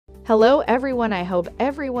Hello everyone, I hope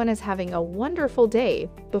everyone is having a wonderful day.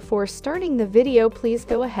 Before starting the video, please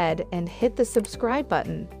go ahead and hit the subscribe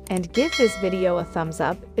button and give this video a thumbs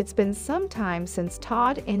up. It's been some time since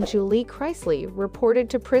Todd and Julie Chrisley reported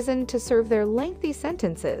to prison to serve their lengthy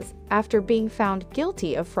sentences after being found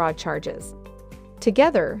guilty of fraud charges.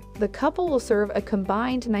 Together, the couple will serve a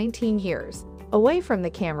combined 19 years, away from the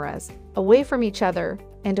cameras, away from each other,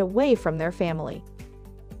 and away from their family.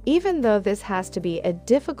 Even though this has to be a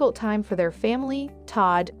difficult time for their family,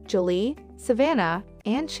 Todd, Julie, Savannah,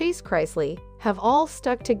 and Chase Chrisley have all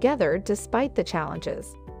stuck together despite the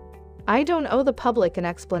challenges. I don't owe the public an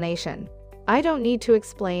explanation. I don't need to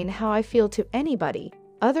explain how I feel to anybody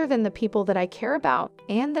other than the people that I care about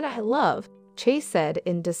and that I love, Chase said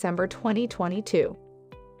in December 2022.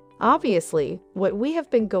 Obviously, what we have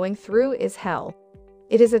been going through is hell.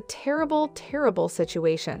 It is a terrible, terrible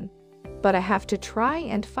situation. But I have to try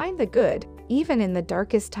and find the good, even in the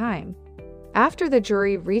darkest time. After the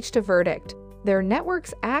jury reached a verdict, their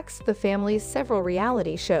networks axed the family's several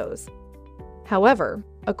reality shows. However,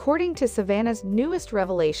 according to Savannah's newest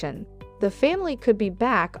revelation, the family could be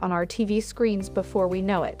back on our TV screens before we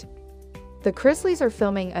know it. The Chrisleys are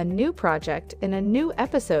filming a new project in a new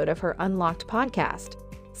episode of her Unlocked podcast.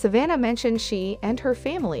 Savannah mentioned she and her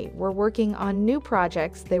family were working on new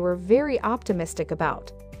projects they were very optimistic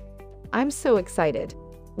about. I'm so excited.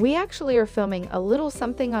 We actually are filming a little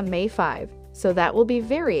something on May 5, so that will be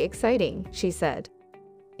very exciting, she said.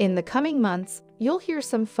 In the coming months, you'll hear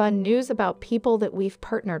some fun news about people that we've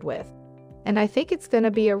partnered with, and I think it's going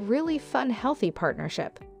to be a really fun, healthy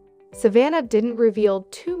partnership. Savannah didn't reveal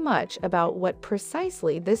too much about what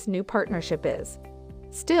precisely this new partnership is.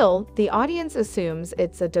 Still, the audience assumes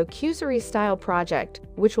it's a docuseries-style project,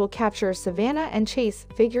 which will capture Savannah and Chase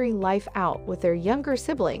figuring life out with their younger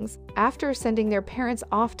siblings after sending their parents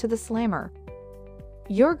off to the slammer.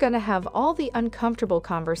 You're gonna have all the uncomfortable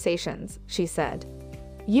conversations, she said.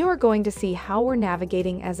 You are going to see how we're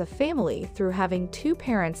navigating as a family through having two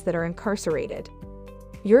parents that are incarcerated.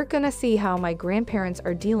 You're gonna see how my grandparents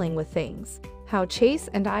are dealing with things, how Chase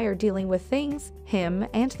and I are dealing with things, him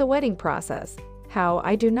and the wedding process. How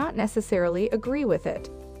I do not necessarily agree with it.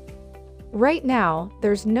 Right now,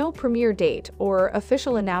 there's no premiere date or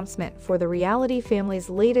official announcement for the reality family's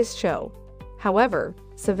latest show. However,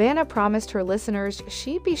 Savannah promised her listeners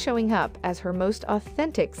she'd be showing up as her most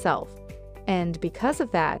authentic self. And because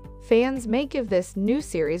of that, fans may give this new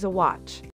series a watch.